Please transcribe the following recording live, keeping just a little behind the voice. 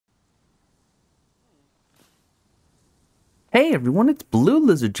Hey everyone, it's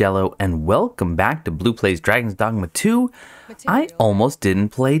BlueLizardJello, and welcome back to Blue Plays Dragon's Dogma 2. I almost didn't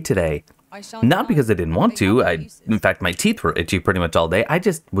play today. Not because I didn't want to. In fact, my teeth were itchy pretty much all day. I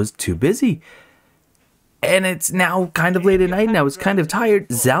just was too busy. And it's now kind of late at night and I was kind of tired.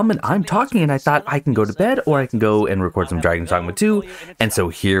 Zalman, I'm talking and I thought I can go to bed or I can go and record some Dragon's Dogma 2. And so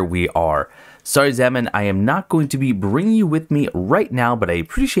here we are. Sorry, Zalman, I am not going to be bringing you with me right now, but I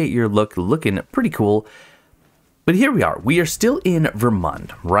appreciate your looking pretty cool. But here we are. We are still in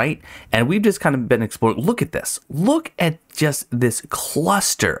Vermont, right? And we've just kind of been exploring. Look at this. Look at just this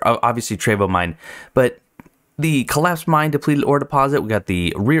cluster of, obviously, Trevo mine, but the collapsed mine, depleted ore deposit. We got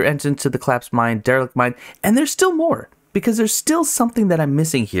the rear entrance to the collapsed mine, derelict mine, and there's still more because there's still something that I'm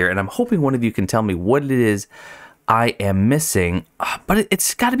missing here, and I'm hoping one of you can tell me what it is I am missing. But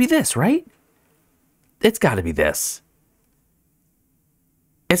it's got to be this, right? It's got to be this.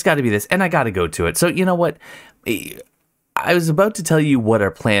 It's got to be this, and I got to go to it. So you know what? I was about to tell you what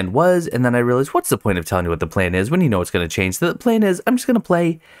our plan was, and then I realized, what's the point of telling you what the plan is when you know it's going to change? So the plan is, I'm just going to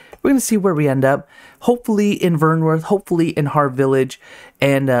play. We're going to see where we end up. Hopefully in Vernworth, hopefully in Harv Village,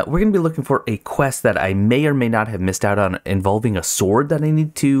 and we're going to be looking for a quest that I may or may not have missed out on involving a sword that I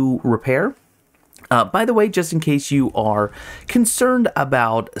need to repair. By the way, just in case you are concerned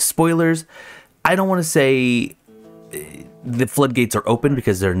about spoilers, I don't want to say the floodgates are open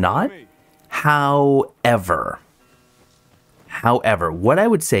because they're not. However, what I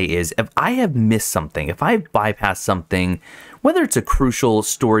would say is if I have missed something, if I've bypassed something, whether it's a crucial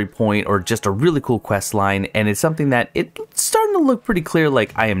story point or just a really cool quest line, and it's something that it's starting to look pretty clear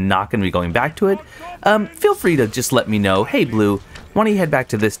like I am not going to be going back to it, feel free to just let me know, hey Blue, why don't you head back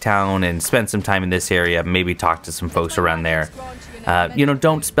to this town and spend some time in this area, maybe talk to some folks around there. You know,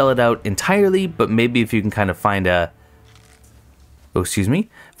 don't spell it out entirely, but maybe if you can kind of find a... Oh, excuse me?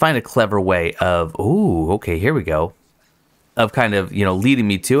 Find a clever way of, ooh, okay, here we go. Of kind of, you know, leading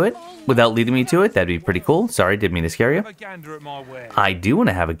me to it without leading me to it. That'd be pretty cool. Sorry, didn't mean to scare you. I do want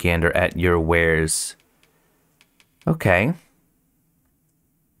to have a gander at your wares. Okay.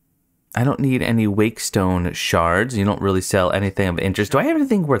 I don't need any wakestone shards. You don't really sell anything of interest. Do I have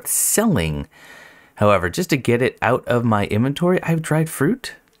anything worth selling? However, just to get it out of my inventory, I have dried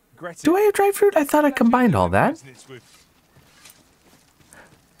fruit. Do I have dried fruit? I thought I combined all that.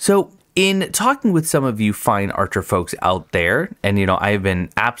 So, in talking with some of you fine archer folks out there, and you know, I've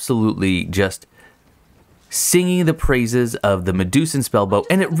been absolutely just singing the praises of the Medusan spell bow,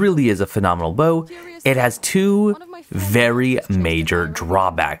 and it really is a phenomenal bow. It has two very major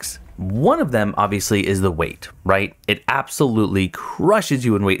drawbacks. One of them, obviously, is the weight, right? It absolutely crushes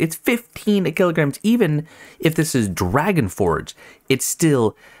you in weight. It's 15 kilograms. Even if this is Dragon Forge, it's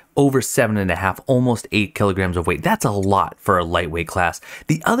still over 7.5, almost 8 kilograms of weight. That's a lot for a lightweight class.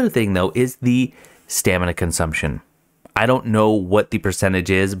 The other thing, though, is the stamina consumption. I don't know what the percentage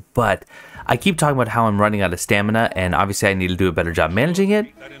is, but I keep talking about how I'm running out of stamina, and obviously I need to do a better job managing it.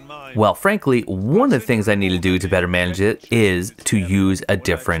 Well, frankly, one of the things I need to do to better manage it is to use a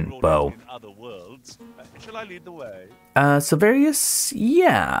different bow. Silverius?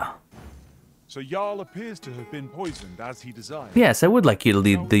 Yeah. So Jarle appears to have been poisoned as he desired. Yes, I would like you to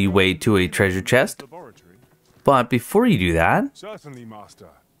lead the way to a treasure chest. But before you do that... Certainly, Master.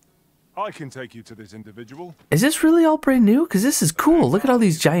 I can take you to this individual. Is this really all brand new? Because this is cool. Look at all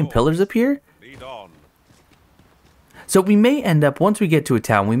these giant pillars up here. Lead on. So we may end up, once we get to a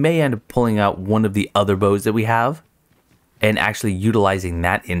town, we may end up pulling out one of the other bows that we have and actually utilizing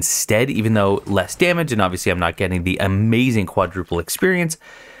that instead, even though less damage, and obviously I'm not getting the amazing quadruple experience.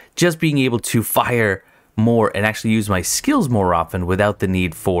 Just being able to fire more and actually use my skills more often without the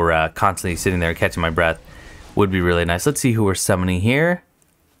need for constantly sitting there and catching my breath would be really nice. Let's see who we're summoning here.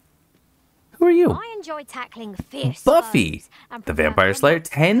 Who are you? I enjoy tackling fierce Buffy, the Vampire Slayer.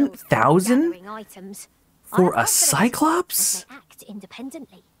 10,000 for a Cyclops?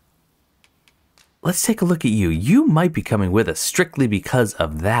 Let's take a look at you. You might be coming with us strictly because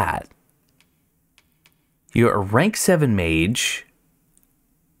of that. You're a rank 7 mage.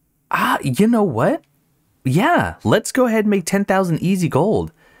 You know what? Yeah, let's go ahead and make 10,000 easy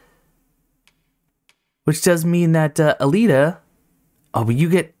gold. Which does mean that Alita... Oh, but you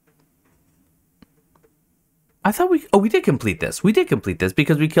get... I thought we... Oh, we did complete this. We did complete this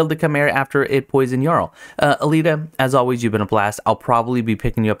because we killed the Chimera after it poisoned Jarle. Alita, as always, you've been a blast. I'll probably be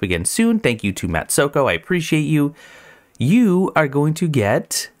picking you up again soon. Thank you to Matt Soko. I appreciate you. You are going to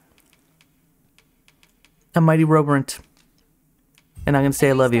get... a Mighty Roborant. And I'm going to say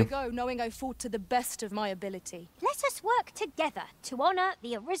I love you. Go, knowing I fought to the best of my ability. Let us work together to honor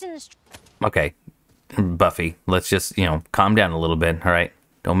the Arisen's... Okay, Buffy, let's just, you know, calm down a little bit, all right?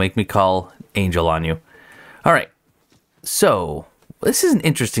 Don't make me call Angel on you. All right. So, this is an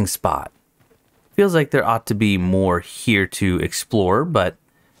interesting spot. Feels like there ought to be more here to explore, but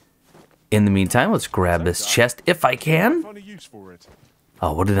in the meantime, let's grab this chest if I can. Find a use for it.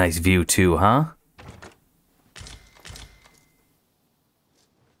 Oh, what a nice view too, huh?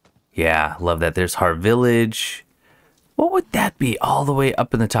 Yeah, love that. There's Heart Village. What would that be all the way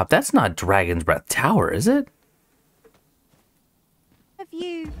up in the top? That's not Dragon's Breath Tower, is it? Have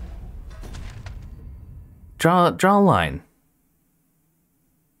you... Draw a line.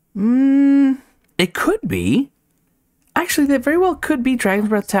 It could be. Actually, that very well could be Dragon's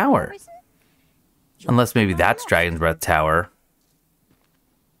Breath Tower. Unless maybe that's Dragon's Breath Tower.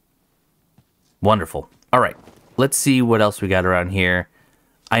 Wonderful. All right, let's see what else we got around here.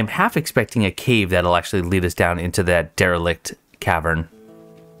 I'm half expecting a cave that'll actually lead us down into that derelict cavern.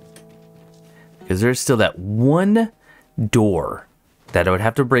 Because there's still that one door that I would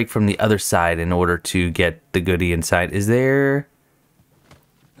have to break from the other side in order to get the goodie inside. Is there...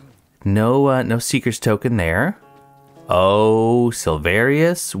 No Seeker's Token there. Oh,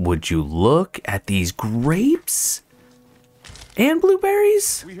 Silverius, would you look at these grapes? And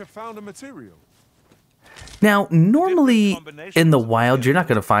blueberries? We have found a material. Now, normally in the wild, you're not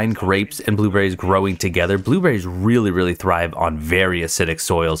going to find grapes and blueberries growing together. Blueberries really thrive on very acidic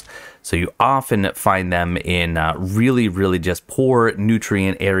soils. So you often find them in really just poor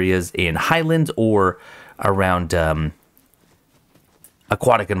nutrient areas in highlands or around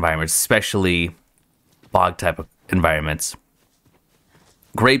aquatic environments, especially bog type of environments.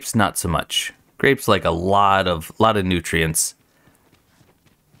 Grapes, not so much. Grapes like a lot of nutrients.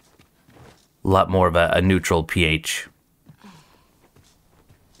 A lot more of a neutral pH.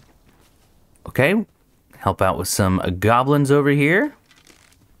 Okay, help out with some goblins over here.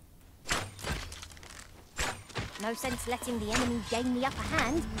 No sense letting the enemy gain the upper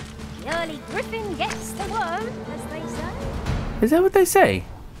hand. The early griffin gets the worm, as they say. Is that what they say?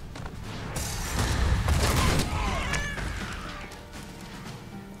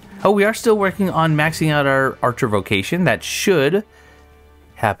 Oh, we are still working on maxing out our archer vocation. That should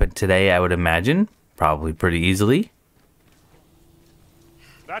happen today, I would imagine. Probably pretty easily.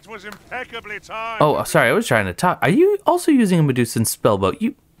 That was impeccably timed. Oh, sorry, I was trying to talk. Are you also using a Medusan spellboat?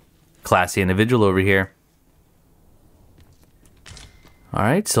 You classy individual over here. All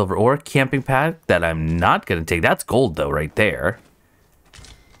right, silver ore, camping pad that I'm not going to take. That's gold, though, right there.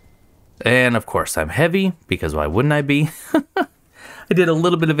 And, of course, I'm heavy, because why wouldn't I be? I did a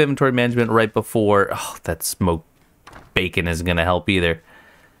little bit of inventory management right before. Oh, that smoked bacon isn't going to help either.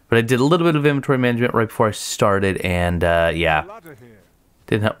 But I did a little bit of inventory management right before I started, and, yeah. Ladder here.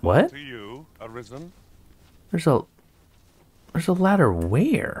 Didn't have... What? To you, Arisen. There's a ladder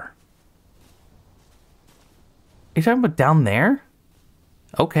where? Are you talking about down there?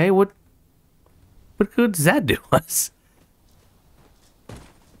 Okay, what good does that do us?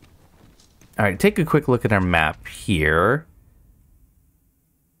 Alright, take a quick look at our map here.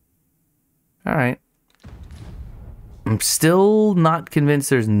 Alright. I'm still not convinced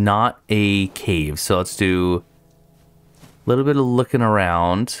there's not a cave, so let's do a little bit of looking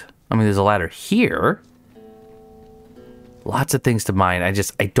around. I mean, there's a ladder here. Lots of things to mine.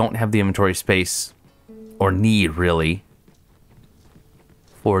 I don't have the inventory space or need, really,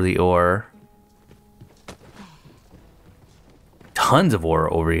 for the ore. Tons of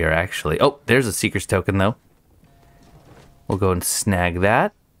ore over here, actually. Oh, there's a Seeker's Token, though. We'll go and snag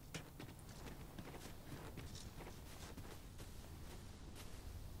that.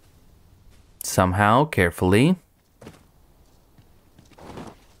 Somehow, carefully.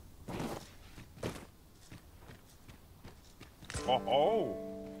 Oh,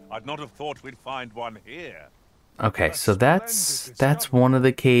 I'd not have thought we'd find one here. Okay, so that's one of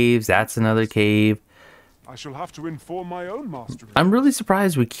the caves. That's another cave. I shall have to inform my own master. I'm really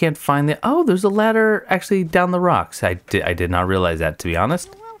surprised we can't find the... Oh, there's a ladder actually down the rocks. I did not realize that, to be honest.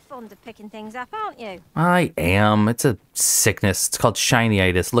 You're well fond of picking things up, aren't you? I am. It's a sickness. It's called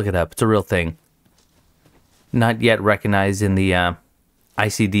shinyitis. Look it up. It's a real thing. Not yet recognized in the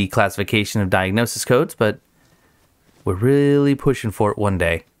ICD classification of diagnosis codes, but we're really pushing for it one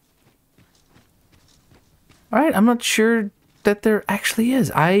day. All right, I'm not sure that there actually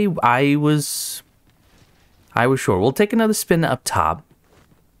is. I was sure. We'll take another spin up top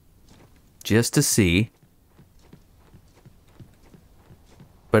just to see.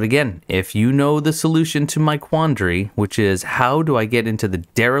 But again, if you know the solution to my quandary, which is how do I get into the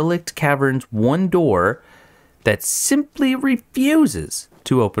derelict cavern's one door that simply refuses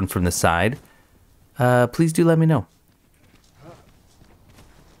to open from the side, please do let me know.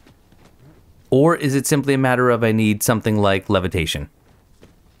 Or is it simply a matter of I need something like levitation?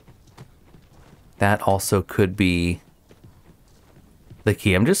 That also could be the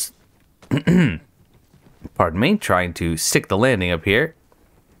key. I'm just, pardon me, trying to stick the landing up here.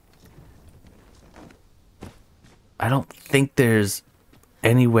 I don't think there's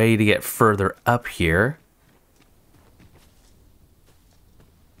any way to get further up here.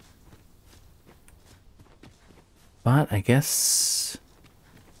 But I guess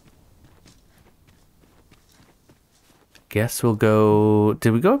we'll go.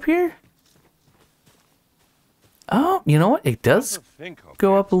 Did we go up here? Oh, you know what? It does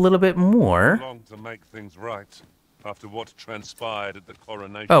go up a little bit more. Long to make things right after what transpired at the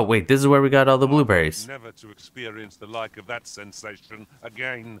coronation. Oh, wait, this is where we got all the blueberries. Never to experience the like of that sensation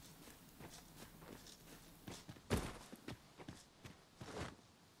again.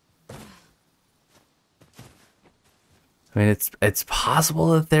 I mean, it's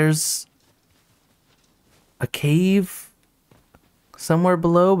possible that there's a cave somewhere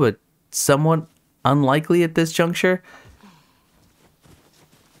below, but somewhat unlikely at this juncture.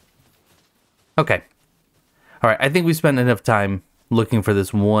 Okay. All right, I think we spent enough time looking for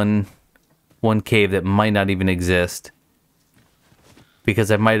this one cave that might not even exist, because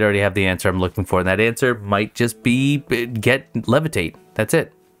I might already have the answer I'm looking for, and that answer might just be levitate. That's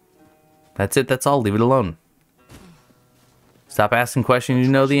it. That's it. That's all. Leave it alone. Stop asking questions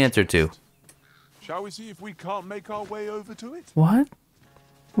you know the answer to. Shall we see if we can't make our way over to it? What?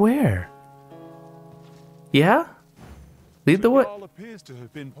 Where? Yeah? Lead the way. Jarle appears to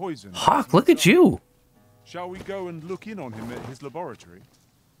have been poisoned. Hawk, look at you. Shall we go and look in on him at his laboratory?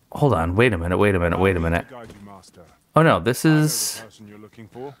 Hold on. Wait a minute. Wait a minute. Wait a minute. Guide you, Master. Oh no, this I know the is person you're looking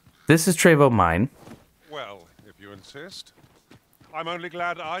for. Trevo mine. Well, if you insist. I'm only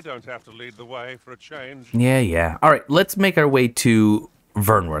glad I don't have to lead the way for a change. Yeah. All right, let's make our way to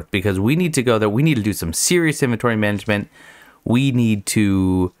Vernworth, because we need to go there. We need to do some serious inventory management. We need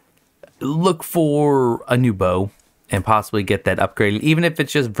to look for a new bow and possibly get that upgraded, even if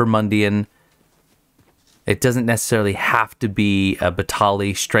it's just Vermundian. It doesn't necessarily have to be a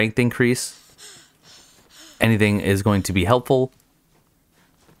Batali strength increase. Anything is going to be helpful.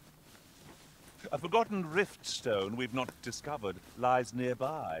 A forgotten rift stone we've not discovered lies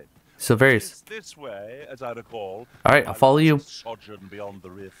nearby. Silverius. It's this way, as I recall. All right, I'll follow you. Sojourn beyond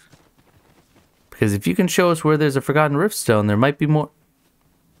the rift. Because if you can show us where there's a forgotten rift stone, there might be more.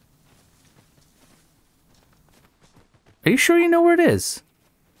 Are you sure you know where it is?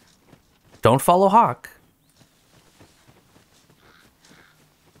 Don't follow Hawk.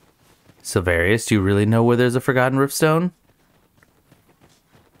 Silverius, do you really know where there's a forgotten rift stone?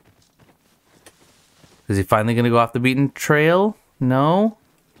 Is he finally going to go off the beaten trail? No?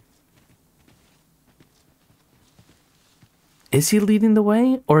 Is he leading the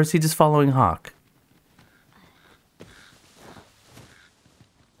way, or is he just following Hawk?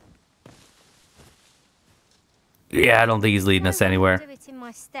 Yeah, I don't think he's leading us anywhere. Do it in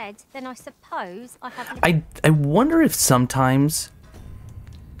my stead, then I suppose I have. I wonder if sometimes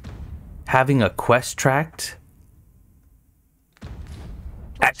having a quest tract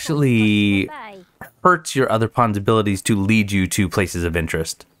actually hurts your other pawn's abilities to lead you to places of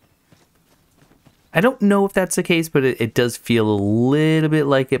interest. I don't know if that's the case, but it does feel a little bit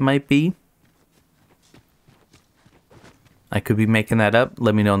like it might be. I could be making that up.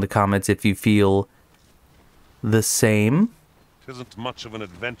 Let me know in the comments if you feel the same. It isn't much of an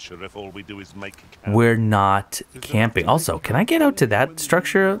adventure if all we do is make camp. We're not camping. Also, can I get out to that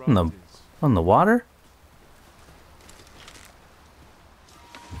structure on the water?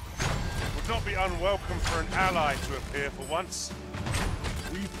 Would not be unwelcome for an ally to appear for once.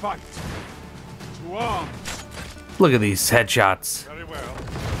 We fight. To arms. Look at these headshots. Very well.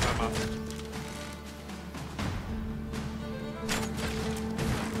 I must.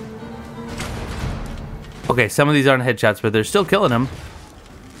 Okay, some of these aren't headshots, but they're still killing him.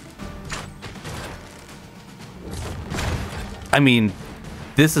 I mean,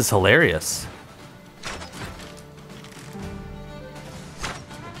 this is hilarious.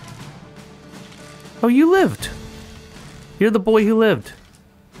 Oh, you lived. You're the boy who lived.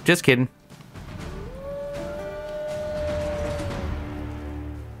 Just kidding.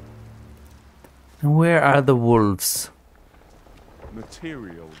 Where are the wolves?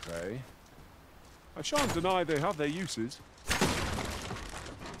 Materials, eh? I shan't deny they have their uses.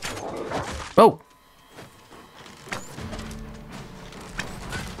 Oh!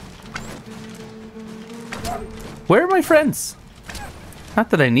 Where are my friends?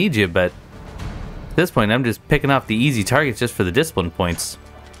 Not that I need you, but at this point I'm just picking off the easy targets just for the discipline points.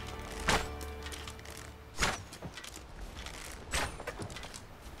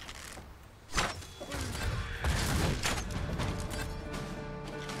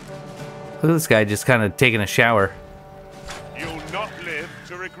 Look at this guy just kind of taking a shower. You'll not live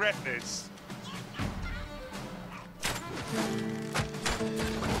to regret this.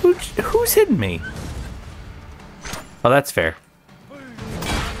 Who's hitting me? Oh, that's fair.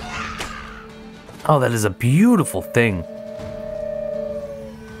 Oh, that is a beautiful thing.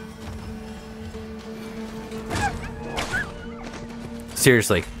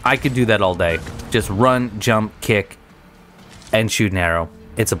 Seriously, I could do that all day. Just run, jump, kick, and shoot an arrow.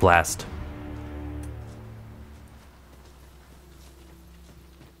 It's a blast.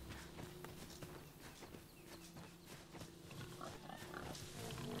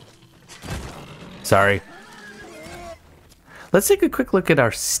 Sorry. Let's take a quick look at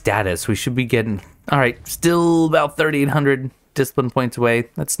our status. We should be getting... Alright, still about 3,800 discipline points away.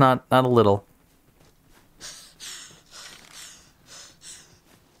 That's not a little.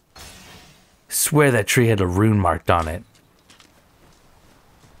 Swear that tree had a rune marked on it.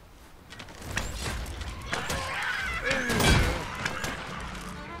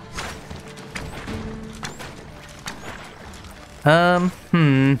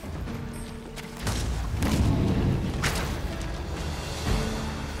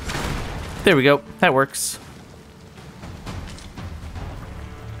 There we go. That works.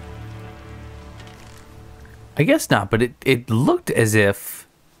 I guess not, but it looked as if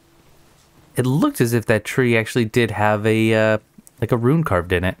that tree actually did have a like a rune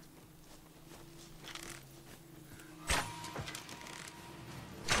carved in it.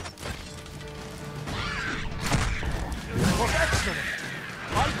 Excellent!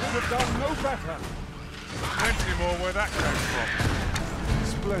 I could have done no better. Plenty more where that came from.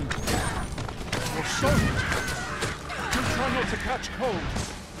 Splendid. You're so... Do try not to catch cold.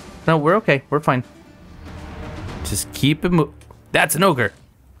 No, we're okay. We're fine. Just keep it moving. That's an ogre.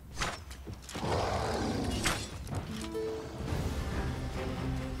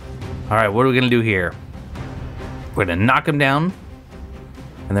 Alright, what are we going to do here? We're going to knock him down.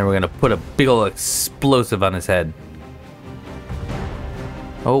 And then we're going to put a big ol' explosive on his head.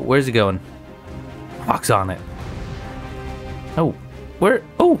 Oh, where's he going? Walks on it. Oh, where?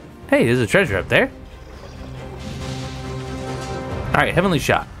 Oh, hey, there's a treasure up there. Alright, heavenly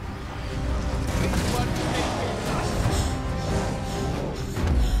shot.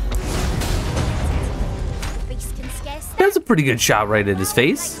 Beast can scarce stand. That's a pretty good shot right at his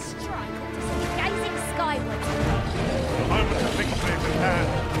face. Strike gazing skyward. The moment of victory is at hand.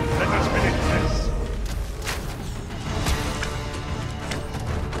 Let us finish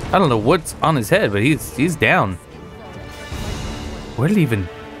this. I don't know what's on his head, but he's down. Where did he even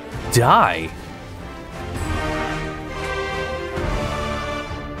die?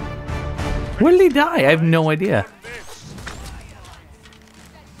 Where did he die? I have no idea.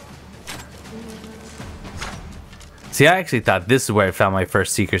 See, I actually thought this is where I found my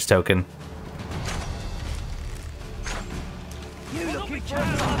first Seeker's token.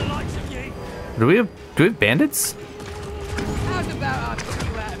 Do we have bandits? How's about I put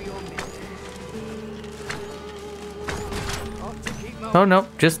you out of your misery? Oh no,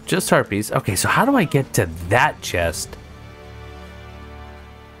 just harpies. Okay, so how do I get to that chest?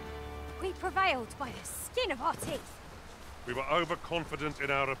 We prevailed by the skin of our teeth. We were overconfident in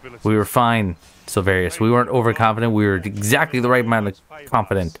our ability. We were fine, Silverius. We weren't overconfident. We were exactly the right amount of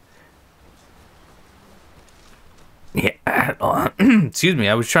confident. Yeah, excuse me.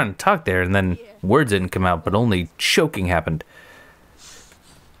 I was trying to talk there, and then words didn't come out, but only choking happened.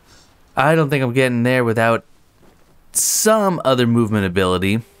 I don't think I'm getting there without some other movement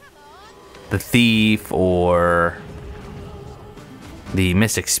ability. The thief or the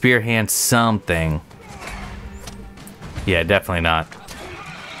mystic spear hand, something. Yeah, definitely not.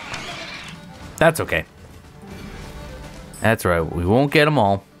 That's okay. That's right. We won't get them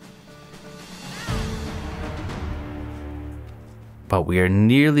all. But we are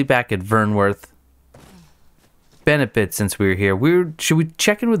nearly back at Vernworth. Benefit since we were here. Should we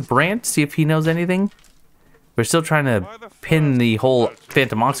check in with Brant, see if he knows anything? We're still trying to pin the whole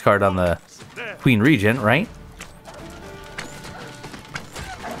Phantom Ox card on the Queen Regent, right?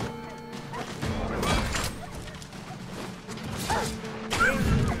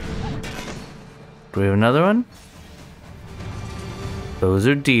 Do we have another one? Those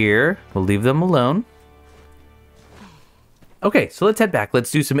are deer. We'll leave them alone. Okay, so let's head back. Let's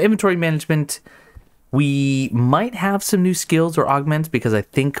do some inventory management. We might have some new skills or augments because I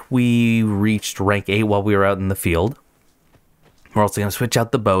think we reached rank 8 while we were out in the field. We're also going to switch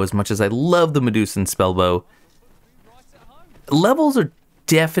out the bow as much as I love the Medusan spell bow. Levels are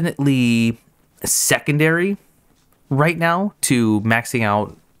definitely secondary right now to maxing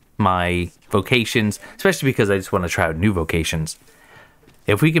out my vocations, especially because I just want to try out new vocations.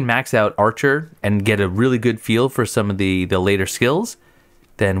 If we can max out Archer and get a really good feel for some of the later skills,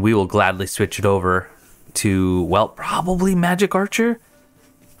 then we will gladly switch it over to, well, probably Magic Archer.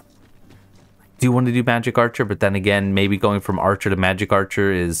 I do want to do Magic Archer, but then again, maybe going from Archer to Magic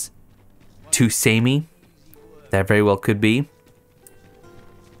Archer is too samey. That very well could be.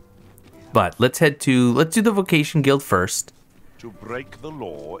 But let's do the Vocation Guild first. To break the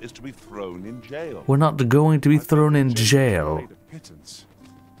law is to be thrown in jail. We're not going to be thrown in jail. Paid a pittance,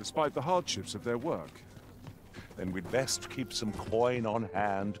 despite the hardships of their work. Then we'd best keep some coin on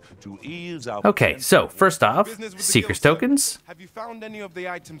hand to ease our... Okay, so first off, Seeker's tokens. Have you found any of the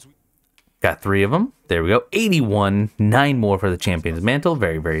items we... Got 3 of them. There we go. 81. 9 more for the Champion's Mantle.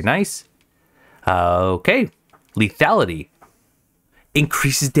 Very, very nice. Okay. Lethality.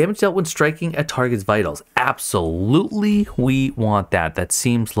 Increases damage dealt when striking a target's vitals. Absolutely, we want that. That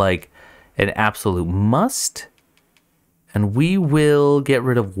seems like an absolute must. And we will get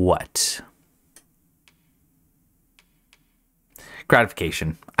rid of what?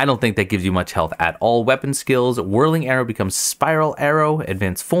 Gratification. I don't think that gives you much health at all. Weapon skills. Whirling arrow becomes spiral arrow.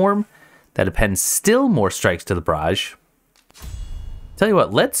 Advanced form. That appends still more strikes to the barrage. Tell you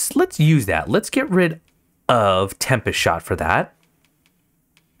what, let's use that. Let's get rid of Tempest Shot for that.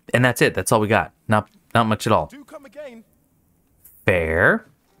 And that's it. That's all we got. Not much at all. Do come again. Fair.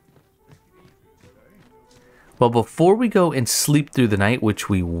 Well, before we go and sleep through the night, which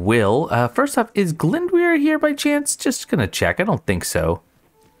we will, first off, is Glindweir here by chance? Just gonna check. I don't think so.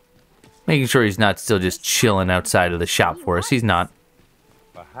 Making sure he's not still just chilling outside of the shop for us. He's not.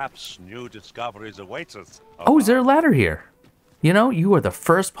 Perhaps new discoveries await us. Oh, is there a ladder here? You know, you are the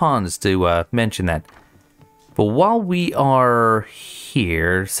first pawns to mention that. But while we are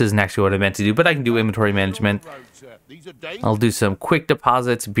here, this isn't actually what I meant to do, but I can do inventory management. I'll do some quick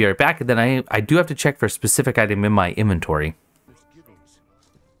deposits, be right back, and then I do have to check for a specific item in my inventory.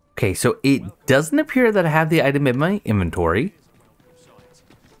 Okay, so it doesn't appear that I have the item in my inventory,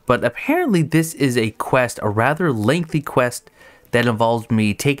 but apparently this is a quest, a rather lengthy quest that involves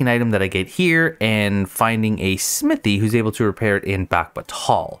me taking an item that I get here and finding a smithy who's able to repair it in Bakbat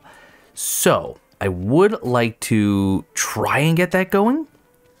Hall. So I would like to try and get that going.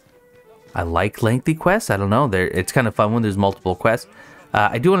 I like lengthy quests. I don't know. It's kind of fun when there's multiple quests.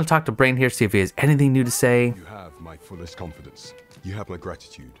 I do want to talk to Brain here, see if he has anything new to say. You have my fullest confidence. You have my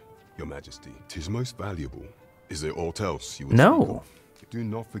gratitude, Your Majesty. 'Tis most valuable. Is there aught else you would speak No. of? Do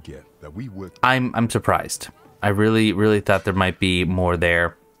not forget that we work... I'm surprised. I really thought there might be more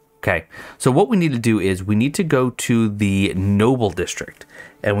there. Okay, so what we need to do is we need to go to the Noble District,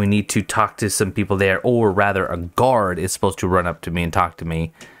 and we need to talk to some people there, or rather a guard is supposed to run up to me and talk to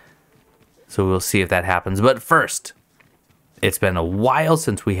me. So we'll see if that happens. But first, it's been a while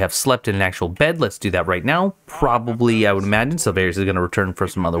since we have slept in an actual bed. Let's do that right now. Probably, I would imagine, Silverius is going to return for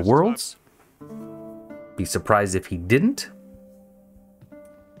some other worlds. Be surprised if he didn't.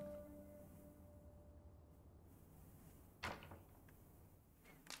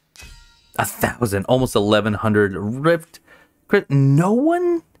 $1,000, almost 1,100 rift. No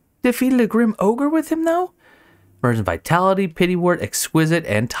one defeated a Grim Ogre with him, though? Emergent Vitality, Pity Word, Exquisite,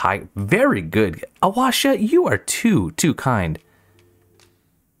 and Tiger. Very good. Awasha, you are too kind.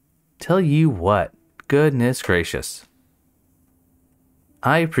 Tell you what. Goodness gracious.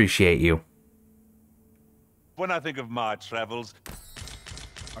 I appreciate you. When I think of my travels...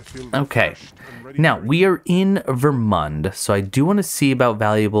 I feel Okay. refreshed and ready Now, for we are in Vermund, so I do want to see about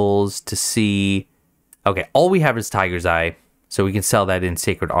valuables to see... Okay, all we have is Tiger's Eye, so we can sell that in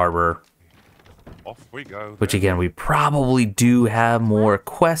Sacred Arbor. Off we go. Which again, we probably do have more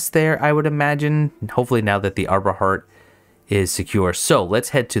quests there, I would imagine. Hopefully now that the Arbor Heart is secure. So let's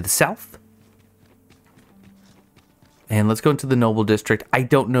head to the south. And let's go into the Noble District. I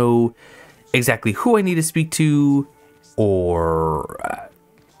don't know exactly who I need to speak to, or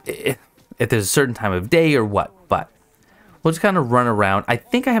if there's a certain time of day or what, but we'll just kind of run around. I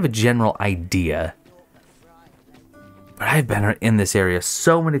think I have a general idea. But I've been in this area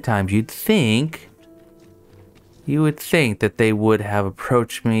so many times, you would think that they would have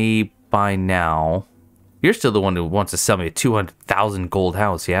approached me by now. You're still the one who wants to sell me a 200,000 gold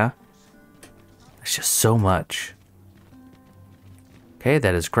house, yeah? That's just so much. Okay,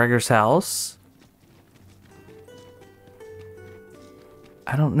 that is Gregor's house.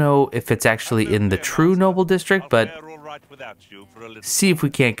 I don't know if it's actually in the true Noble District, but see if we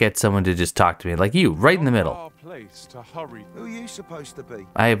can't get someone to just talk to me, like you, right in the middle. our place to hurry. Who are you supposed to be?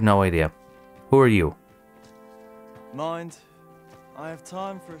 I have no idea. Who are you? Mind, I have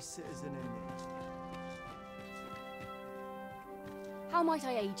time for a citizen in need. How might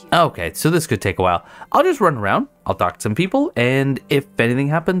I aid you? Okay, so this could take a while. I'll just run around, I'll talk to some people, and if anything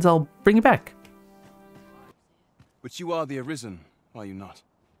happens, I'll bring you back. But you are the Arisen, are you not?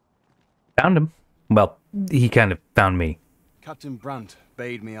 Found him. Well, he kind of found me. Captain Brandt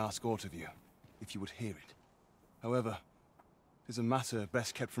bade me ask aught of you, if you would hear it. However, 'tis a matter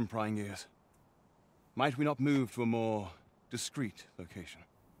best kept from prying ears. Might we not move to a more discreet location?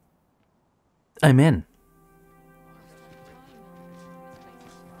 I'm in.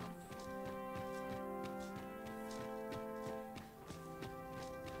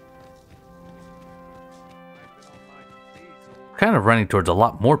 Kind of running towards a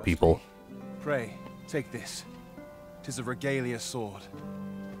lot more people. Pray, take this. 'Tis a Regalia sword,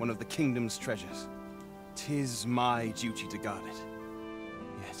 one of the kingdom's treasures. 'Tis my duty to guard it.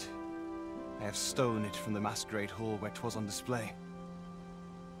 Yet, I have stolen it from the masquerade hall where 'twas on display.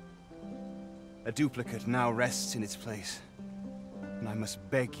 A duplicate now rests in its place, and I must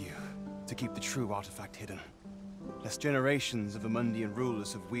beg you to keep the true artifact hidden, lest generations of Amundian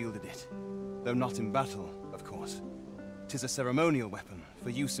rulers have wielded it, though not in battle, of course. 'Tis a ceremonial weapon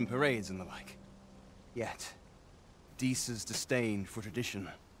for use in parades and the like. Yet, Deesa's disdain for tradition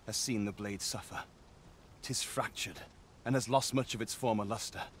has seen the blade suffer. 'Tis fractured, and has lost much of its former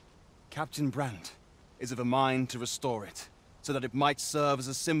luster. Captain Brandt is of a mind to restore it, so that it might serve as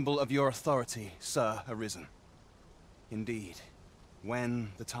a symbol of your authority, Sir Arisen. Indeed,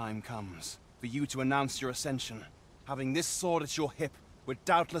 when the time comes for you to announce your ascension, having this sword at your hip would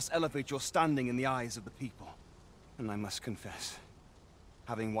doubtless elevate your standing in the eyes of the people. And I must confess,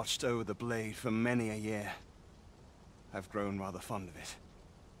 having watched over the blade for many a year, I've grown rather fond of it.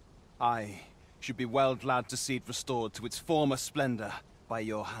 I should be well glad to see it restored to its former splendor by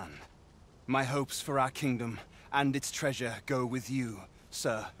your hand. My hopes for our kingdom and its treasure go with you,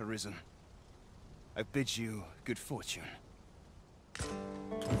 Sir Arisen. I bid you good fortune.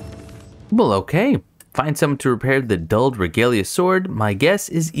 Well, okay. Find someone to repair the dulled Regalia sword. My guess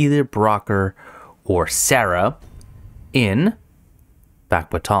is either Brocker or Sarah in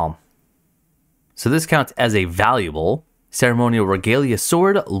Bakbatal. So this counts as a valuable ceremonial Regalia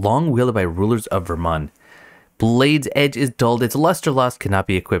sword, long wielded by rulers of Vermund. Blade's edge is dulled. Its luster lost, cannot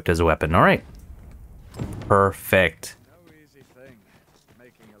be equipped as a weapon. All right. Perfect.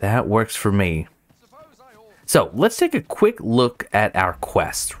 That works for me. So let's take a quick look at our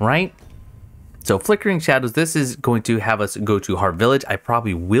quest, right? So Flickering Shadows, this is going to have us go to Har Village. I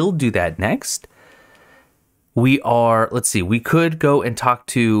probably will do that next. We are, let's see, we could go and talk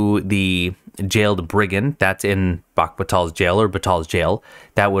to the jailed brigand. That's in Bakbatal's jail, or Batal's jail.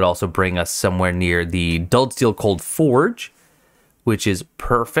 That would also bring us somewhere near the Dulled Steel Cold Forge, which is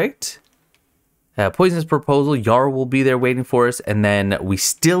perfect. Poisonous Proposal, Jarle will be there waiting for us. And then we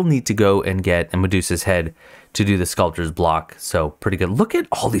still need to go and get a Medusa's Head to do the Sculptor's Block. So pretty good. Look at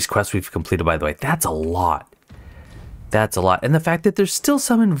all these quests we've completed, by the way. That's a lot. That's a lot. And the fact that there's still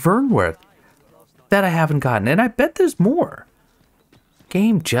some in Vernworth that I haven't gotten. And I bet there's more.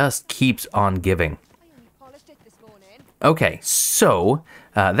 Game just keeps on giving. Okay, so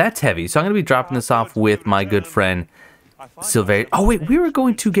that's heavy. So I'm going to be dropping this off with my good friend Silverius. Oh wait, we were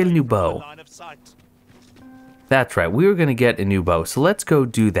going to get a new bow. That's right, we were going to get a new bow. So let's go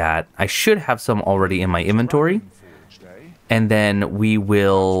do that. I should have some already in my inventory. And then we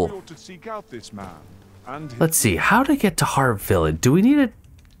will... Let's see, how to get to Har Village? Do we need a...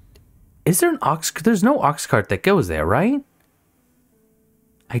 Is there an ox... There's no ox cart that goes there, right?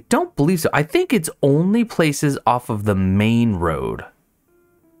 I don't believe so. I think it's only places off of the main road.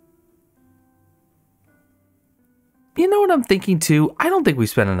 You know what I'm thinking too? I don't think we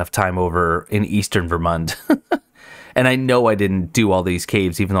spent enough time over in Eastern Vermund. And I know I didn't do all these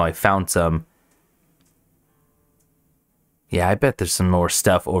caves, even though I found some. Yeah, I bet there's some more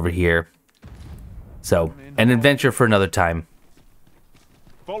stuff over here. So, an adventure for another time.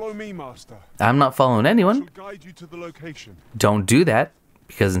 Follow me, Master. I'm not following anyone. I shall guide you to the location. Don't do that,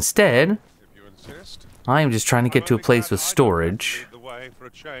 because instead, If you insist. I am just trying to get to a place with storage. Lead the way for a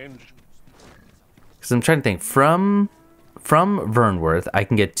change. Because I'm trying to think, from Vernworth, I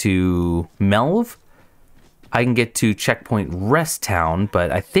can get to Melv. I can get to Checkpoint Rest Town,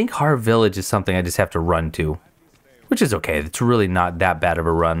 but I think Har Village is something I just have to run to. Which is okay, it's really not that bad of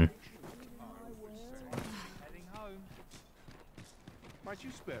a run.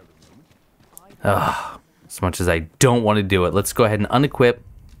 Ugh, as much as I don't want to do it, let's go ahead and unequip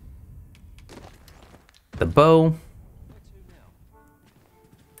the bow.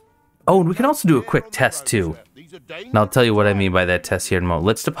 Oh, and we can also do a quick test too. And I'll tell you what I mean by that test here in a moment.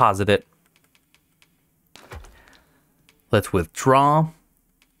 Let's deposit it. Let's withdraw.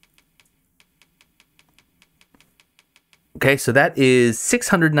 Okay, so that is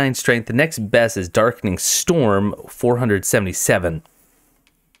 609 strength. The next best is Darkening Storm, 477.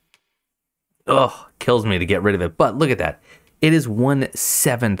 Ugh, kills me to get rid of it. But look at that. It is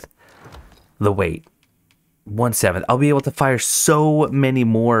 1/7 the weight. 1/7. I'll be able to fire so many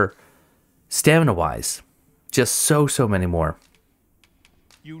more stamina-wise. Just so many more.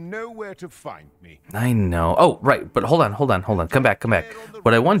 You know where to find me. I know. Oh, right. But hold on. Come back.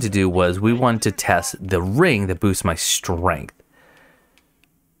 What I wanted to do was we wanted to test the ring that boosts my strength.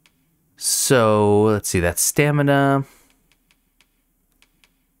 So, let's see. That's stamina.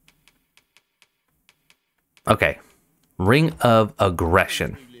 Okay. Ring of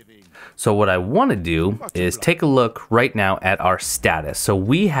Aggression. So what I want to do is take a look right now at our status. So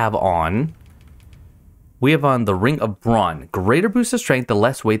we have on the Ring of Brawn. Greater boost of strength, the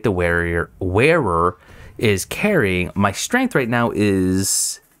less weight the wearer is carrying. My strength right now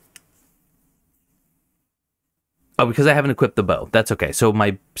is... Oh, because I haven't equipped the bow. That's okay. So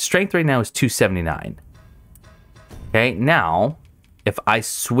my strength right now is 279. Okay, now, if I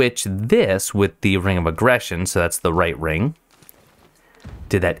switch this with the Ring of Aggression, so that's the right ring...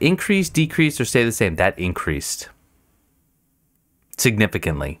 Did that increase, decrease, or stay the same? That increased.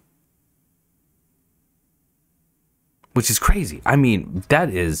 Significantly. Which is crazy. I mean, that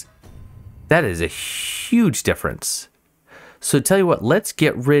is a huge difference. So tell you what, let's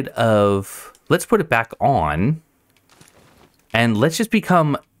get rid of... Let's put it back on. And let's just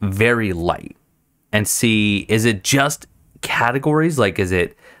become very light. And see, is it just categories? Like, is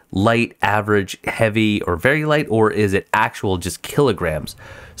it... light, average, heavy, or very light, or is it actual just kilograms?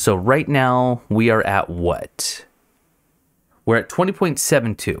 So right now we are at what? We're at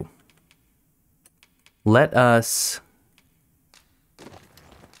 20.72. Let's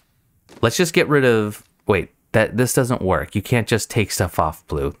just get rid of, wait, this doesn't work. You can't just take stuff off,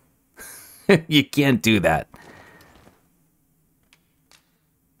 Blue. You can't do that.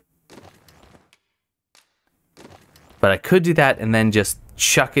 But I could do that and then just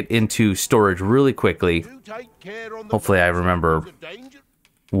chuck it into storage really quickly. Hopefully I remember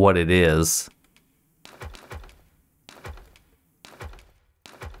what it is.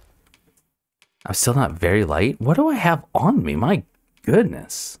 I'm still not very light. What do I have on me? My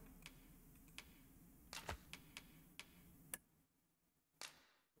goodness.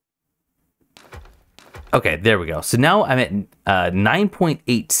 Okay, there we go. So now I'm at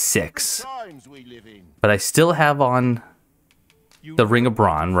 9.86. But I still have on the Ring of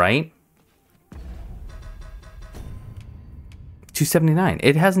Brawn, right? 279.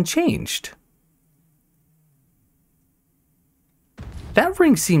 It hasn't changed. That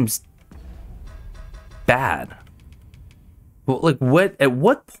ring seems bad. Well, like at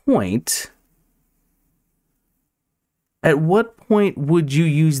what point would you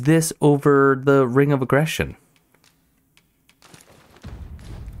use this over the Ring of Aggression?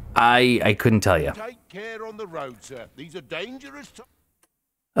 I couldn't tell you. Take care on the road, sir. These are dangerous.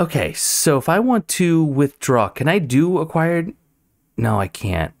 Okay, so if I want to withdraw, can I do acquired? No, I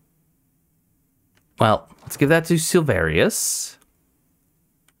can't. Well, let's give that to Silverius.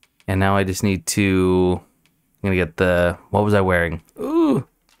 And now I just need to... I'm gonna get the... What was I wearing? Ooh!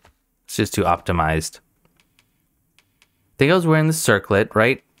 It's just too optimized. I think I was wearing the circlet,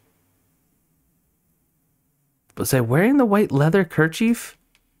 right? Was I wearing the white leather kerchief?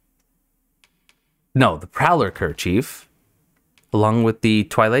 No, the Prowler kerchief, along with the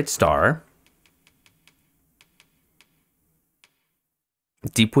Twilight Star,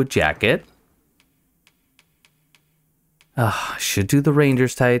 Deepwood jacket. Should do the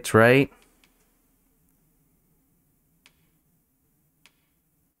Ranger's tights, right?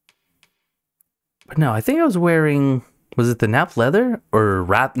 But no, I think I was wearing, was it the Nap leather or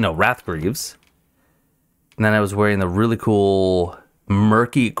Wrathgreaves? And then I was wearing the really cool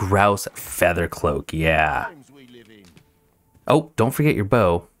Murky Grouse feather cloak. Yeah. Oh, don't forget your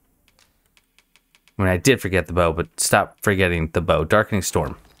bow. I mean, I did forget the bow, but stop forgetting the bow. Darkening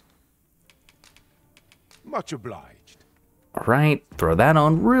Storm. Much obliged. All right, throw that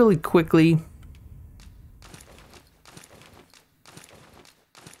on really quickly.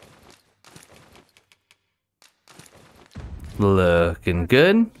 Looking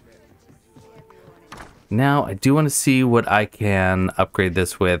good. Now, I do want to see what I can upgrade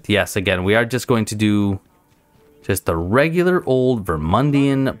this with. Yes, again, we are just going to do just the regular old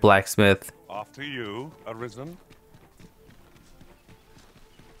Vermundian blacksmith. After you, Arisen.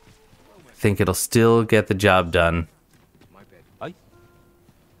 I think it'll still get the job done. Hey,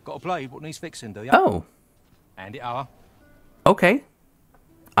 got a blade? What needs fixing, do you? Oh. And it are. Okay.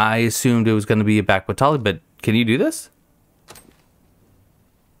 I assumed it was going to be a Bakwatali, but can you do this?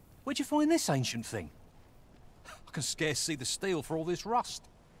 Where'd you find this ancient thing? I can scarce see the steel for all this rust.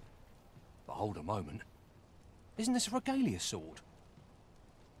 But hold a moment. Isn't this a Regalia sword?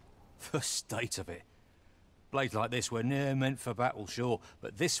 The state of it. Blades like this were near meant for battle, sure,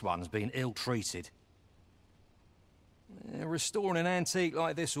 but this one's been ill-treated. Restoring an antique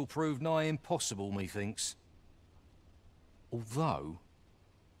like this will prove nigh impossible, methinks. Although,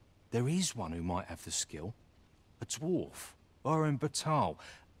 there is one who might have the skill. A dwarf, Oren Batal,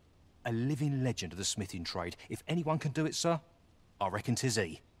 a living legend of the smithing trade. If anyone can do it, sir, I reckon 'tis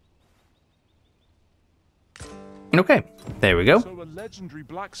he. Okay, there we go. So a legendary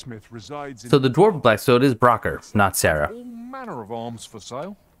blacksmith resides in... So the dwarf blacksmith is Brocker, not Sarah. All manner of arms for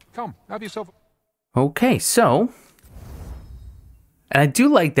sale. Come, have yourself... Okay, so... And I do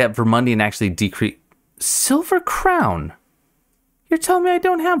like that Vermundian actually decrease... Silver Crown? You're telling me I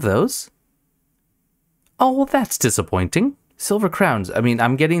don't have those? Oh, well, that's disappointing. Silver Crowns. I mean,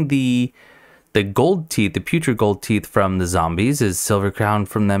 I'm getting the gold teeth, the putrid gold teeth from the zombies. Is Silver Crown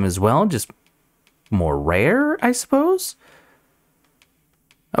from them as well? Just more rare, I suppose?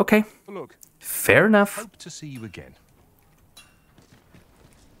 Okay. Look, fair enough. hope to see you again.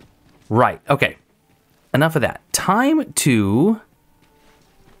 Right, okay. Enough of that. Time to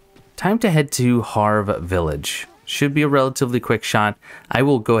head to Harv Village. Should be a relatively quick shot. I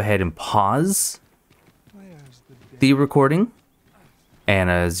will go ahead and pause the recording. And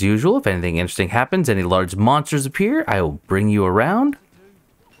as usual, if anything interesting happens, any large monsters appear, I will bring you around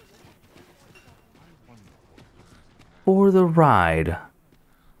for the ride.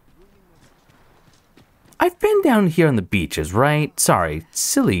 I've been down here on the beaches, right? Sorry,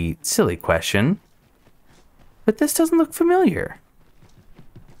 silly question. But this doesn't look familiar.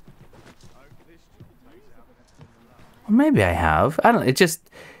 Well, maybe I have. I don't know.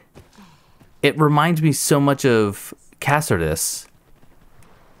 It reminds me so much of Cassardus.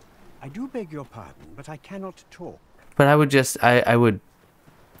 I do beg your pardon, but I cannot talk. But I would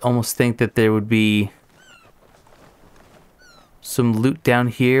almost think that there would be some loot down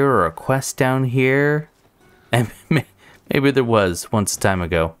here or a quest down here. And maybe there was once a time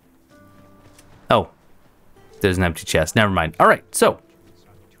ago. Oh, there's an empty chest. Never mind. All right, so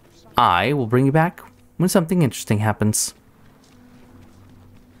I will bring you back when something interesting happens.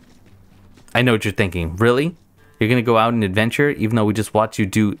 I know what you're thinking. Really? You're going to go out and adventure even though we just watched you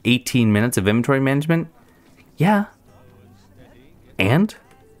do 18 minutes of inventory management? Yeah. And?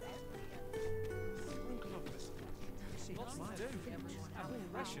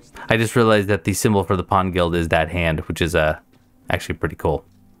 I just realized that the symbol for the Pawn Guild is that hand, which is actually pretty cool.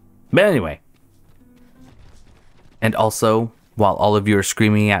 But anyway. And also, while all of you are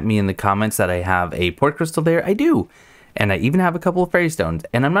screaming at me in the comments that I have a port crystal there, I do. And I even have a couple of fairy stones.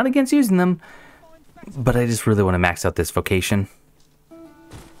 And I'm not against using them, but I just really want to max out this vocation.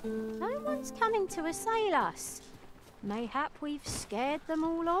 No one's coming to assail us. Mayhap we've scared them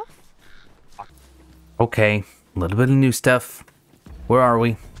all off. Okay, a little bit of new stuff. Where are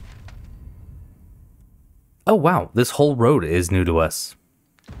we? Oh wow, this whole road is new to us.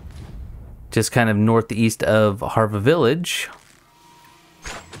 Just kind of northeast of Harva Village.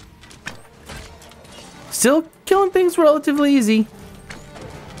 Still killing things relatively easy.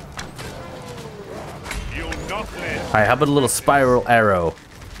 Alright, how about a little spiral arrow?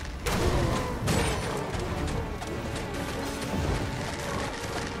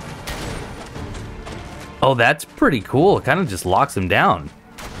 Oh, that's pretty cool. It kind of just locks him down.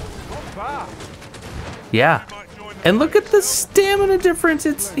 Yeah. And look at the stamina difference.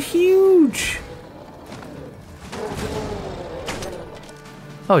 It's huge.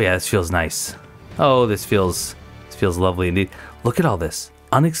 Oh yeah, this feels nice. Oh, this feels lovely indeed. Look at all this.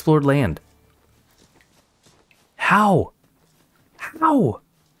 Unexplored land. How? How?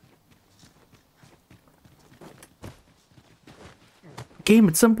 Game,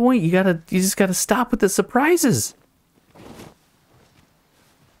 at some point you just gotta stop with the surprises.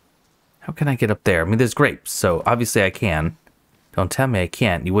 How can I get up there? I mean, there's grapes, so obviously I can. Don't tell me I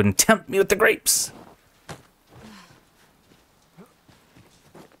can't. You wouldn't tempt me with the grapes.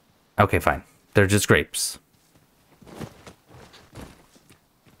 Okay, fine. They're just grapes.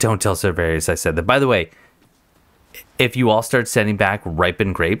 Don't tell Silverius I said that. By the way, if you all start sending back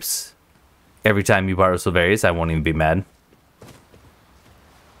ripened grapes every time you borrow Silverius, I won't even be mad.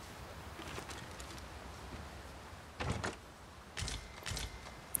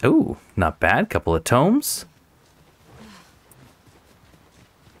 Ooh, not bad. Couple of tomes.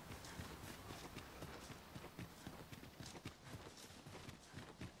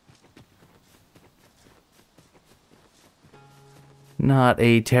 Not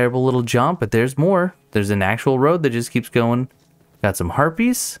a terrible little jump, but there's more. There's an actual road that just keeps going. Got some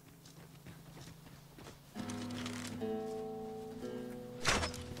harpies.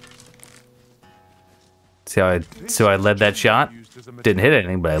 See how I led that shot? Didn't hit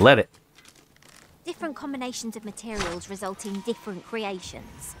anything, but I led it. Different combinations of materials result in different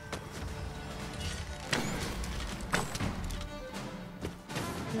creations.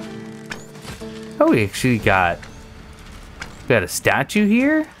 Oh, we actually got a statue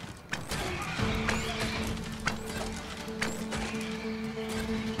here.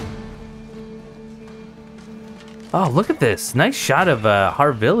 Oh, look at this. Nice shot of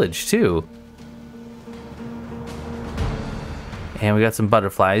our village, too. And we got some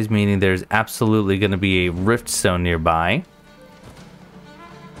butterflies, meaning there's absolutely going to be a rift stone nearby.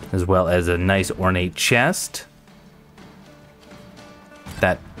 As well as a nice ornate chest.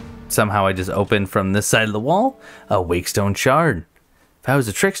 That somehow I just opened from this side of the wall. A wakestone shard. If I was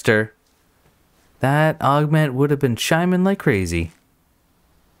a trickster, that augment would have been chiming like crazy.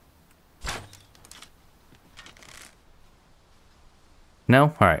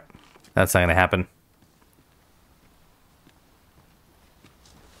 No? Alright. That's not going to happen.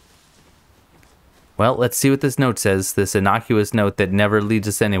 Well, let's see what this note says. This innocuous note that never leads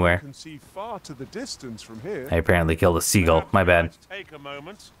us anywhere. Can see far to the distance from here. I apparently killed a seagull. My bad. Take a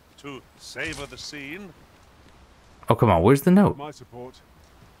moment to savor the scene. Oh, come on. Where's the note? My support.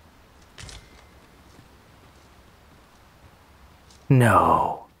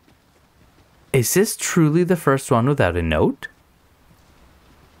 No. Is this truly the first one without a note?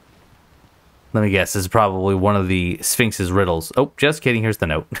 Let me guess. This is probably one of the Sphinx's riddles. Oh, just kidding. Here's the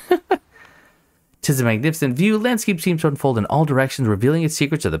note. 'Tis a magnificent view. Landscape seems to unfold in all directions, revealing its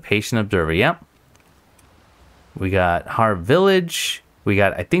secrets to the patient observer. Yep. We got Har Village. We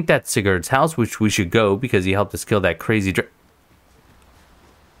got, I think that's Sigurd's house, which we should go because he helped us kill that crazy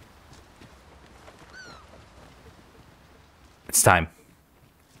It's time.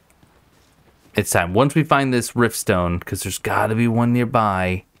 It's time. Once we find this rift stone, because there's got to be one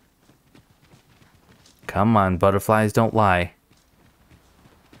nearby. Come on, butterflies don't lie.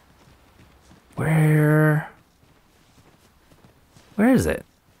 Where is it?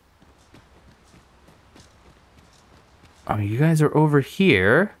 Oh, you guys are over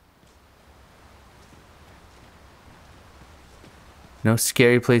here. No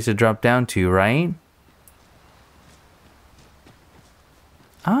scary place to drop down to, right?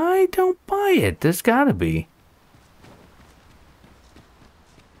 I don't buy it. There's gotta be.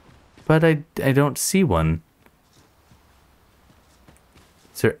 But I don't see one.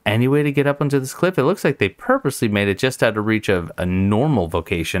 Is there any way to get up onto this cliff? It looks like they purposely made it just out of reach of a normal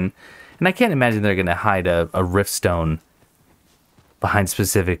vocation. And I can't imagine they're going to hide a rift stone behind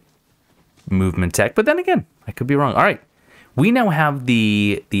specific movement tech. But then again, I could be wrong. All right. We now have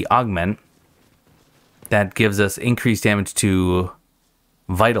the augment that gives us increased damage to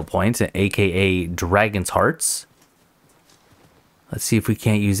vital points, aka dragon's hearts. Let's see if we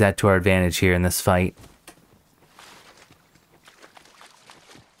can't use that to our advantage here in this fight.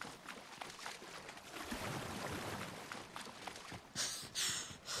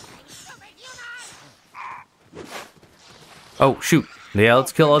 Oh, shoot. Yeah,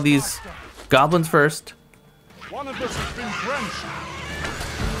 let's kill all these goblins first. One of us has been drenched.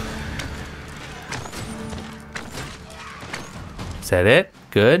 Is that it?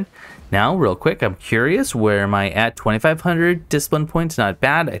 Good. Now, real quick, I'm curious, where am I at? 2,500 discipline points, not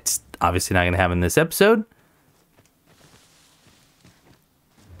bad. It's obviously not going to happen in this episode.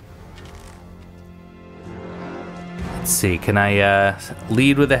 Let's see, can I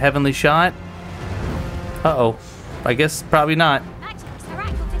lead with a heavenly shot? Uh-oh. I guess probably not.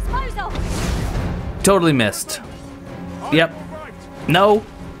 Totally missed. Yep. No.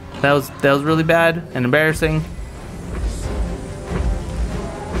 That was really bad and embarrassing.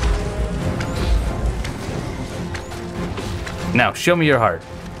 Now, show me your heart.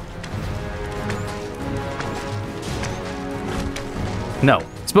 No.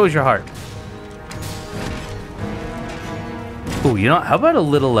 Expose your heart. Ooh, you know, how about a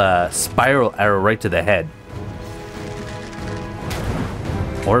little spiral arrow right to the head?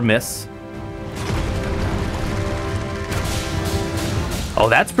 Or miss. Oh,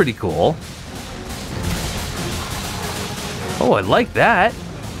 that's pretty cool. Oh, I like that.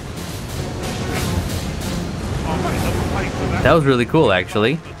 That was really cool,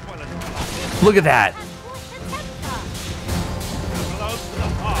 actually. Look at that.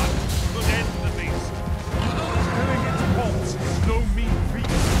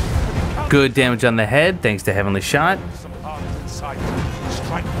 Good damage on the head, thanks to Heavenly Shot.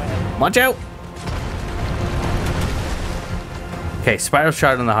 Watch out! Okay, Spiral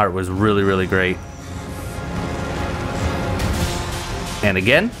Shot on the heart was really, really great. And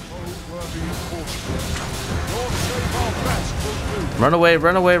again. Run away,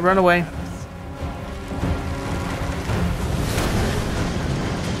 run away, run away.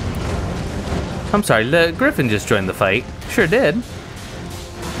 I'm sorry, the Griffin just joined the fight. Sure did.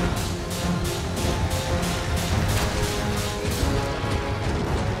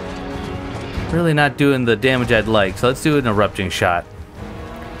 Really not doing the damage I'd like, so let's do an erupting shot.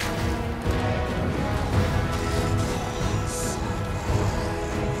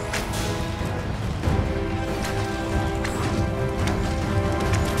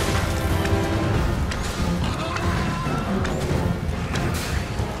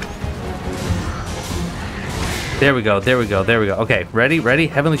 There we go, there we go, there we go. Okay, ready, ready?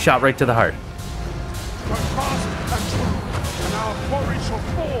 Heavenly shot right to the heart.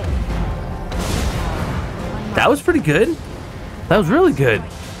 That was pretty good. That was really good.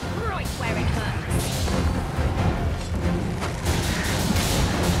 Right where it hurts.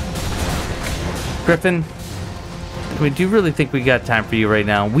 Griffin, I mean, do you really think we got time for you right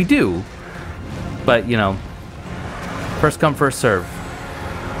now? We do. But, you know, first come, first serve.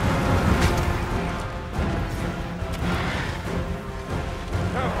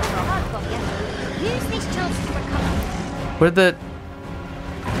 I've got you. Use this chance to recover. Where the...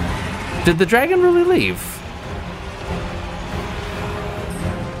 Did the dragon really leave?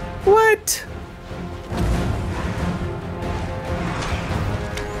 What?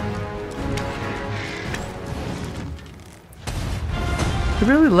 He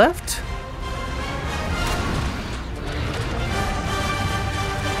really left?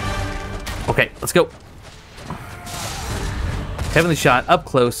 Okay, let's go. Heavenly shot, up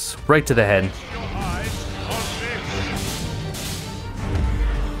close, right to the head.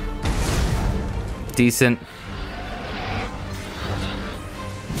 Decent.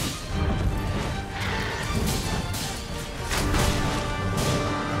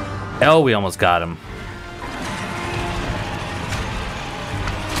 Oh, we almost got him.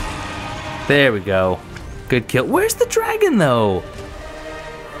 There we go. Good kill. Where's the dragon, though?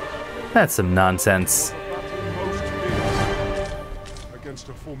 That's some nonsense. Against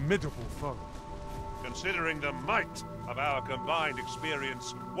a formidable foe. Considering the might of our combined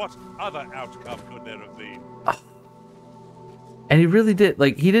experience, what other outcome could there have been? And he really did,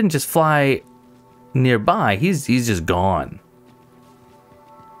 like, he didn't just fly nearby. He's just gone.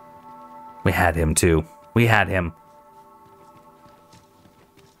 We had him, too. We had him.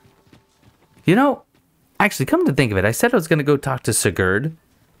 You know, actually, come to think of it, I said I was going to go talk to Sigurd.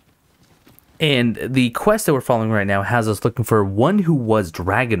 And the quest that we're following right now has us looking for one who was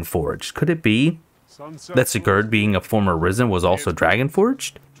Dragon Forged. Could it be that Sigurd, being a former Arisen, was also Dragon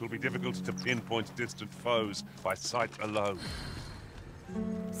Forged? It will be difficult to pinpoint distant foes by sight alone.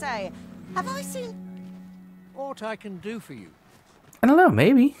 Say, have I seen What I can do for you? I don't know,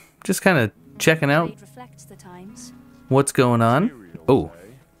 maybe. Just kind of checking out Trade reflects the times. what's going on. Oh,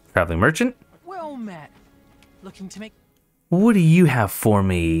 traveling merchant. Well met. Looking to make... What do you have for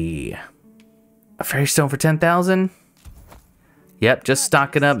me? A fairy stone for 10,000? Yep, just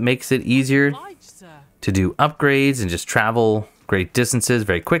stocking up makes it easier Obliged, sir. to do upgrades and just travel great distances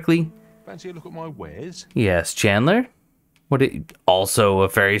very quickly. Fancy a look at my wares? Yes, Chandler. Also a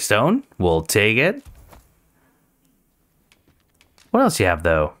fairy stone? We'll take it. What else you have,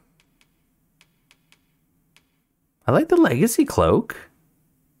 though? I like the legacy cloak.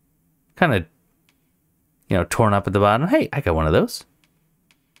 Kind of, you know, torn up at the bottom. Hey, I got one of those.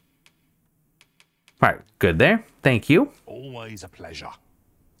 All right, good there. Thank you. Always a pleasure.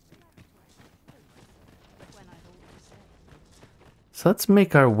 So let's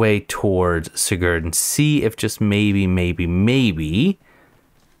make our way towards Sigurd and see if just maybe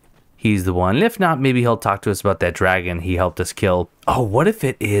he's the one. If not, maybe he'll talk to us about that dragon he helped us kill. Oh, what if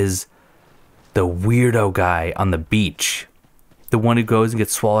it is the weirdo guy on the beach? The one who goes and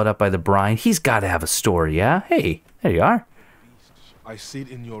gets swallowed up by the brine? He's got to have a story, yeah? Hey, there you are. I see it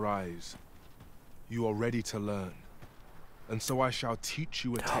in your eyes. You are ready to learn. And so I shall teach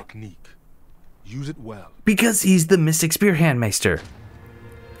you a technique. Use it well. Because he's the Mystic Spear Handmeister.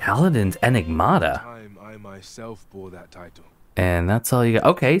 Paladin's Enigmata. I myself bore that title. And that's all you got.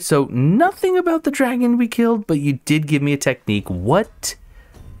 Okay, so nothing about the dragon we killed, but you did give me a technique. What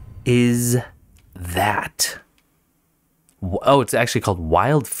is that? Oh, it's actually called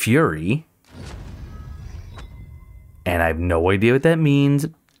Wild Fury. And I have no idea what that means,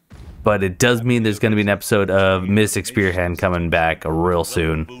 but it does mean there's going to be an episode of Mystic Spearhand coming back real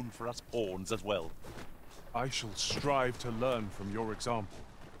soon. Boon for us pawns as well. I shall strive to learn from your example.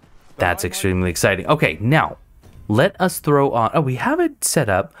 That's extremely exciting. Okay, now, let us throw on... Oh, we have it set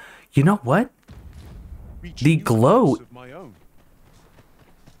up. You know what? The glow...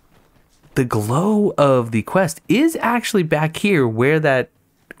 The glow of the quest is actually back here where that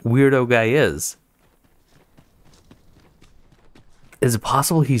weirdo guy is. Is it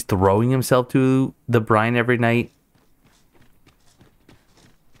possible he's throwing himself to the brine every night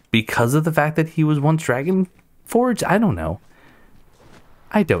because of the fact that he was once Dragon Forged? I don't know.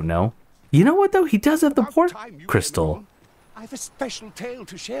 I don't know. You know what though? He does have the port crystal. I have a special tale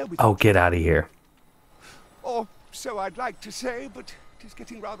to share with Oh, you. get out of here. Or so I'd like to say, but it is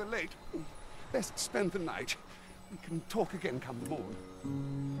getting rather late. Best spend the night. We can talk again come the morn.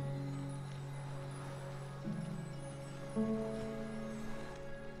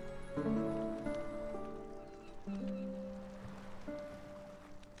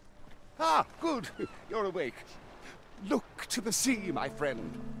 Ah, good. You're awake. Look to the sea, my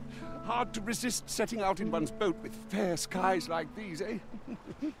friend. Hard to resist setting out in one's boat with fair skies like these, eh?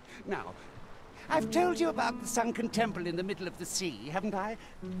 Now, I've told you about the sunken temple in the middle of the sea, haven't I?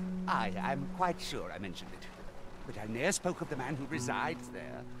 I'm quite sure I mentioned it. But I ne'er spoke of the man who resides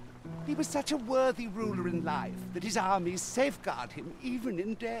there. He was such a worthy ruler in life that his armies safeguard him even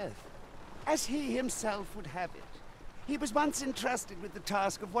in death. As he himself would have it. He was once entrusted with the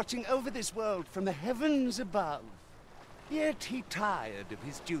task of watching over this world from the heavens above. Yet he tired of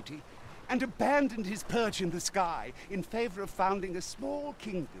his duty and abandoned his perch in the sky in favor of founding a small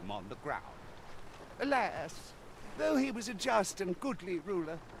kingdom on the ground. Alas, though he was a just and goodly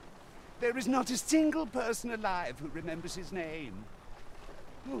ruler, there is not a single person alive who remembers his name.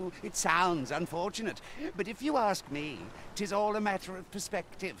 Oh, it sounds unfortunate, but if you ask me, 'tis all a matter of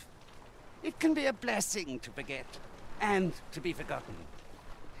perspective. It can be a blessing to forget, and to be forgotten.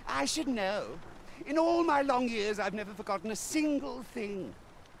 I should know. In all my long years, I've never forgotten a single thing.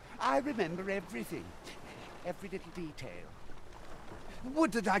 I remember everything, every little detail.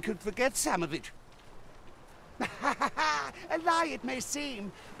 Would that I could forget some of it. A lie it may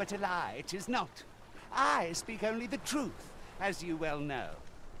seem, but a lie it is not. I speak only the truth, as you well know.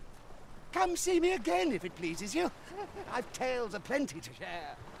 Come see me again if it pleases you. I've tales aplenty to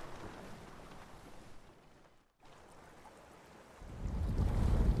share.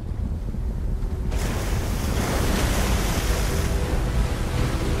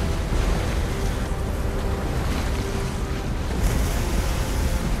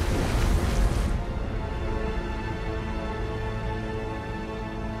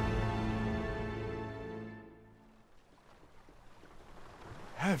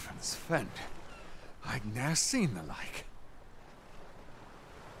 Heavens fend. I'd ne'er seen the like.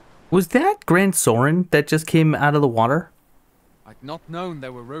 Was that Grand Soren that just came out of the water? I'd not known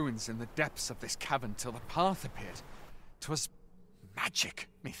there were ruins in the depths of this cavern till the path appeared. 'Twas magic,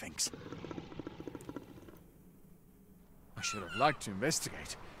 methinks. I should have liked to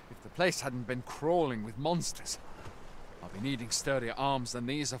investigate if the place hadn't been crawling with monsters. I'll be needing sturdier arms than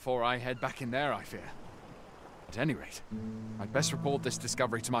these afore I head back in there, I fear. At any rate, I'd best report this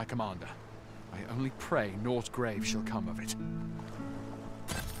discovery to my commander. I only pray naught grave shall come of it.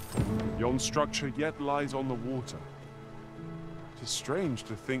 Yon structure yet lies on the water. It is strange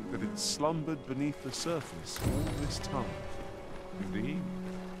to think that it slumbered beneath the surface all this time. Indeed.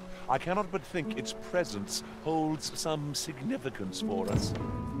 I cannot but think its presence holds some significance for us.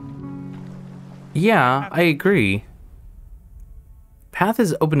 Yeah, I agree. Path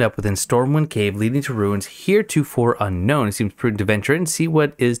is opened up within Stormwind Cave, leading to ruins heretofore unknown. It seems prudent to venture in and see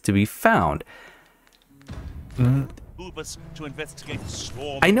what is to be found. Move us to investigate the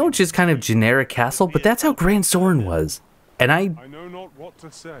storm. I know it's just kind of generic castle, but that's how Grand Soren was. And I know not what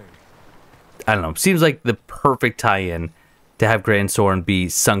to say. I don't know, seems like the perfect tie-in to have Grand Soren be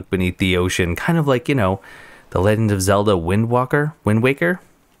sunk beneath the ocean. Kind of like, you know, the Legend of Zelda Wind Waker.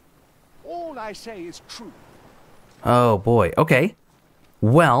 All I say is true. Oh boy, okay.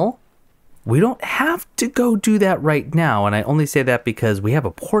 Well, we don't have to go do that right now, and I only say that because we have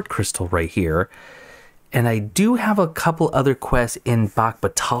a port crystal right here, and I do have a couple other quests in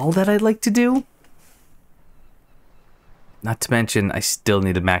Batal that I'd like to do. Not to mention, I still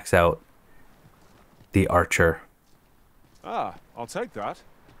need to max out the archer. Ah, I'll take that.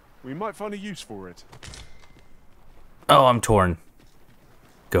 We might find a use for it. Oh, I'm torn.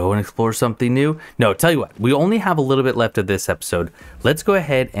 Go and explore something new? No, tell you what, we only have a little bit left of this episode. Let's go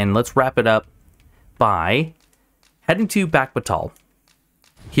ahead and let's wrap it up by heading to Batal.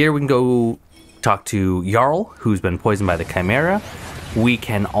 Here we can go talk to Jarle, who's been poisoned by the Chimera. We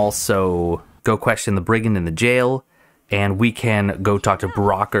can also go question the brigand in the jail. And we can go talk to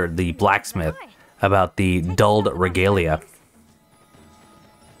Brocker, the blacksmith, about the dulled Regalia.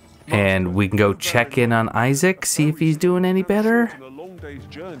 And we can go check in on Isaac, see if he's doing any better. A long day's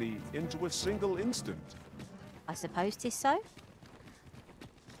journey into a single instant. I suppose 'tis so.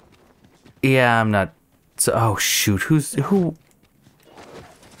 Yeah, I'm not. So, oh shoot, who?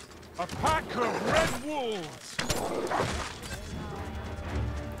 A pack of red wolves.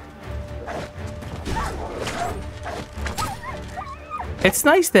 It's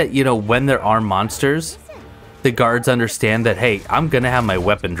nice that, you know, when there are monsters, the guards understand that, hey, I'm gonna have my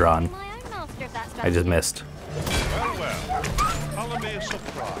weapon drawn. I just missed. Well, well. Color me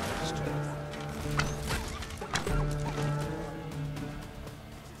surprised.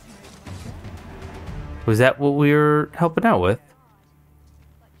 Was that what we were helping out with?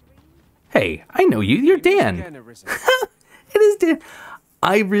 Hey, I know you. You're Dan. It is Dan.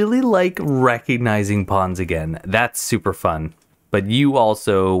 I really like recognizing pawns again. That's super fun. But you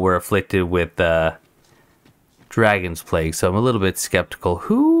also were afflicted with Dragon's Plague, so I'm a little bit skeptical.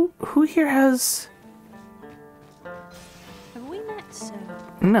 Who here has... Have we met, sir?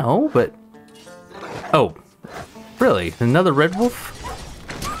 No, but... Oh, really? Another red wolf?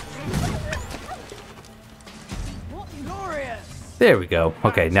 There we go.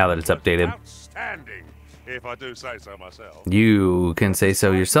 Okay, now that it's updated. Outstanding, if I do say so myself. You can say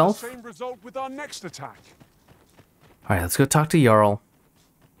so yourself. Same result with our next attack. Alright, let's go talk to Jarle.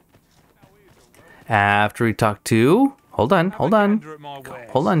 After we talk to... Hold on. Hold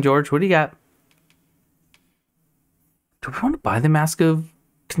on, George. What do you got? Do we want to buy the Mask of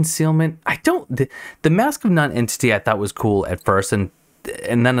Concealment? I don't... The Mask of Non-Entity I thought was cool at first, and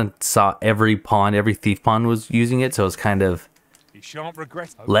then I saw every pawn, every thief pawn was using it, so I was kind of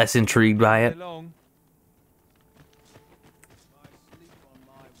less intrigued by it.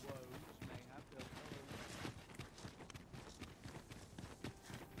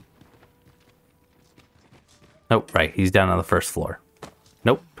 Nope, right, he's down on the first floor.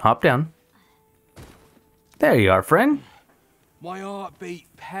 Nope, hop down. There you are, friend. My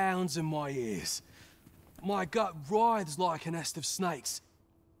heartbeat pounds in my ears. My gut writhes like a nest of snakes.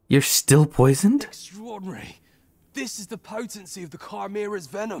 You're still poisoned? Extraordinary. This is the potency of the Chimera's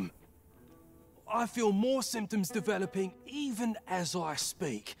venom. I feel more symptoms developing even as I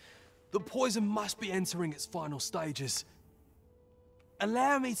speak. The poison must be entering its final stages.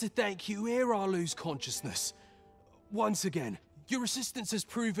 Allow me to thank you ere I lose consciousness. Once again, your assistance has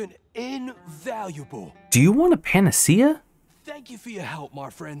proven invaluable. Do you want a panacea? Thank you for your help, my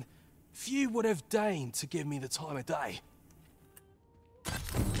friend. Few would have deigned to give me the time of day.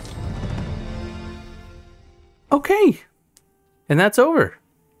 Okay. And that's over.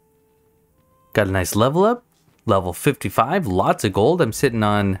 Got a nice level up. Level 55. Lots of gold. I'm sitting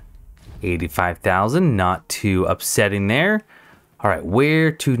on 85,000. Not too upsetting there. Alright,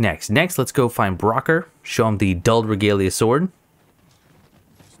 where to next? Next, let's go find Brocker. Show him the dulled Regalia sword.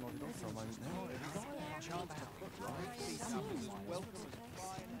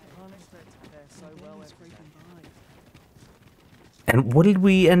 And what did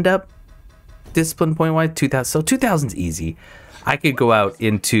we end up discipline point wise? 2,000. So 2,000's easy. I could go out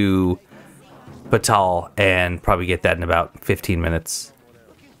into Batal and probably get that in about 15 minutes.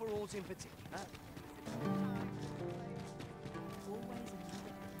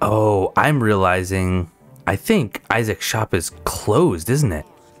 Oh, I'm realizing, I think Isaac's shop is closed, isn't it?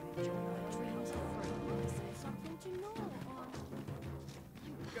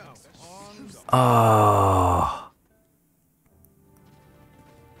 Oh.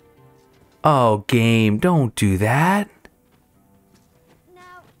 Oh, game, don't do that.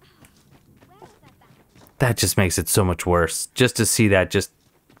 That just makes it so much worse. Just to see that just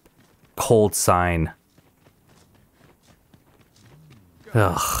cold sign.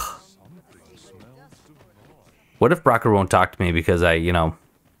 Ugh. What if Brocker won't talk to me because I, you know,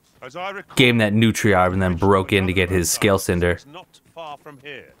 gave him that Nutriarb and then broke in to get his Scale Cinder? Not far from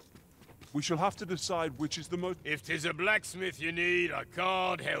here. We shall have to decide which is the most... If 'tis a blacksmith you need, I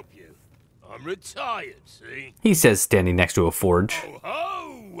can't help you. I'm retired, see? He says standing next to a forge.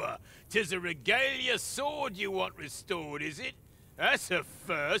 Oh, 'tis a Regalia sword you want restored, is it? That's a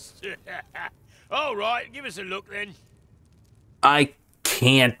first. All right, give us a look then. I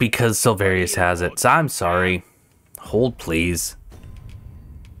can't because Silverius has it, so I'm sorry. Hold, please.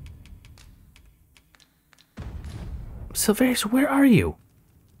 Silverius, where are you?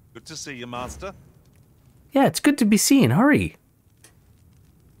 Good to see you, Master. Yeah, it's good to be seen. Hurry.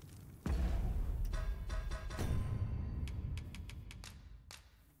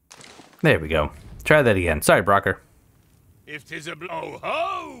 There we go. Try that again. Sorry, Brocker. If 'tis a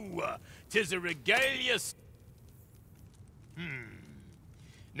ho, 'tis a Regalia.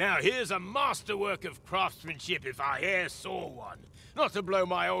 Now here's a masterwork of craftsmanship if I e'er saw one. Not to blow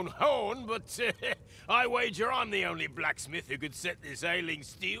my own horn, but I wager I'm the only blacksmith who could set this ailing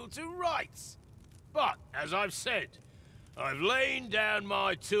steel to rights. But, as I've said, I've lain down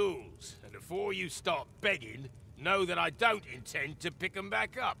my tools, and before you start begging, know that I don't intend to pick 'em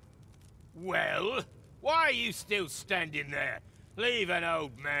back up. Well, why are you still standing there? Leave an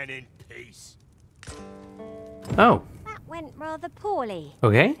old man in peace. Oh. went rather poorly.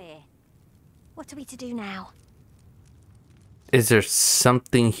 Okay. Here. What are we to do now? Is there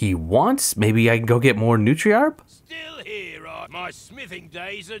something he wants? Maybe I can go get more Nutriarb? Still here, my smithing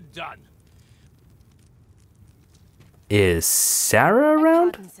days are done. Is Sarah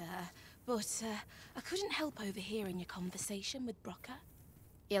around? Pardon, sir, but I couldn't help overhearing your conversation with Brocker.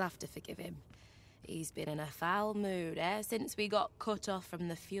 You'll have to forgive him. He's been in a foul mood ever since we got cut off from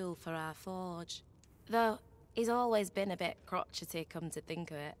the fuel for our forge. Though, he's always been a bit crotchety, come to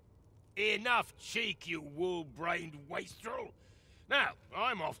think of it. Enough cheek, you wool-brained wastrel. Now,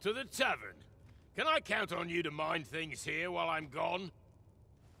 I'm off to the tavern. Can I count on you to mind things here while I'm gone?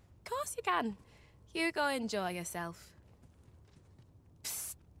 Of course you can. You go enjoy yourself.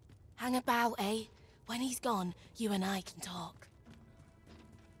 Psst. Hang about, eh? When he's gone, you and I can talk.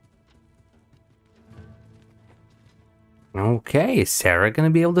 Okay, is Sarah gonna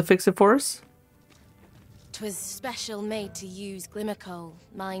be able to fix it for us? 'Twas special made to use glimmer coal,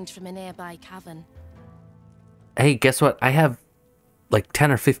 mined from a nearby cavern. Hey, guess what? I have like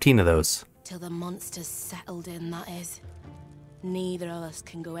 10 or 15 of those. Till the monsters settled in, that is. Neither of us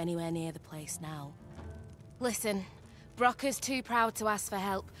can go anywhere near the place now. Listen, Brocker's too proud to ask for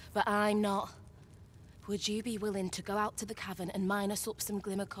help, but I'm not. Would you be willing to go out to the cavern and mine us up some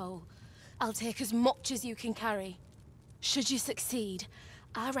glimmer coal? I'll take as much as you can carry. Should you succeed,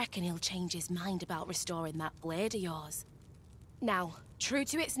 I reckon he'll change his mind about restoring that blade of yours. Now, true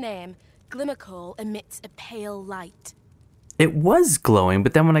to its name, glimmer coal emits a pale light. It was glowing,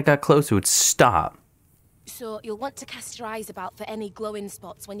 but then when I got close, it would stop. So you'll want to cast your eyes about for any glowing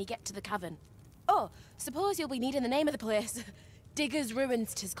spots when you get to the cavern. Oh, suppose you'll be needing the name of the place. Digger's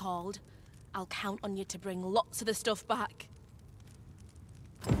Ruins 'tis called. I'll count on you to bring lots of the stuff back.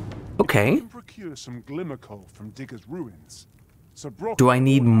 Okay. You can procure some glimmer coal from Digger's Ruins. So Do I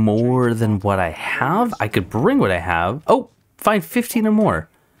need more than what I have? I could bring what I have. Oh, find 15 or more.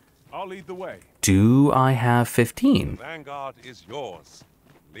 I'll lead the way. Do I have 15? Vanguard is yours.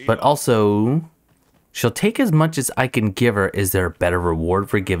 But also, she'll take as much as I can give her. Is there a better reward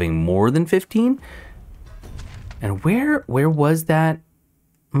for giving more than 15? And where was that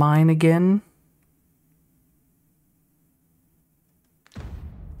mine again?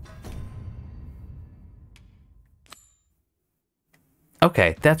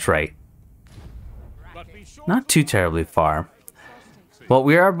 Okay, that's right. Not too terribly far. Well,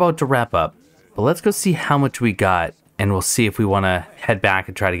 we are about to wrap up, but let's go see how much we got, and we'll see if we want to head back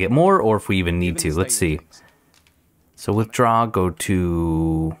and try to get more, or if we even need to. Let's see. So withdraw, go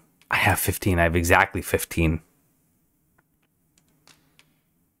to... I have 15. I have exactly 15.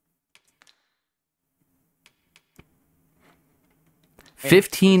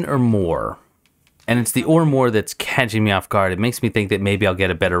 $15 or more. And it's the or more that's catching me off guard. It makes me think that maybe I'll get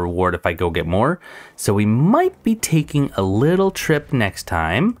a better reward if I go get more. So we might be taking a little trip next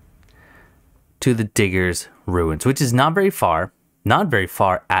time to the Digger's Ruins, which is not very far. Not very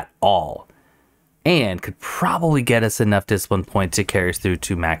far at all. And could probably get us enough discipline points to carry us through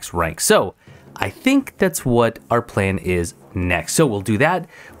to max rank. So I think that's what our plan is next. So we'll do that.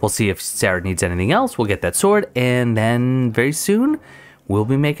 We'll see if Sarah needs anything else. We'll get that sword. And then very soon, we'll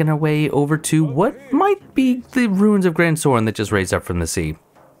be making our way over to what might be the ruins of Grand Soren that just raised up from the sea.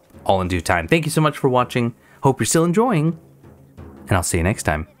 All in due time. Thank you so much for watching. Hope you're still enjoying. And I'll see you next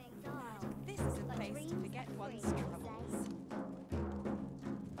time.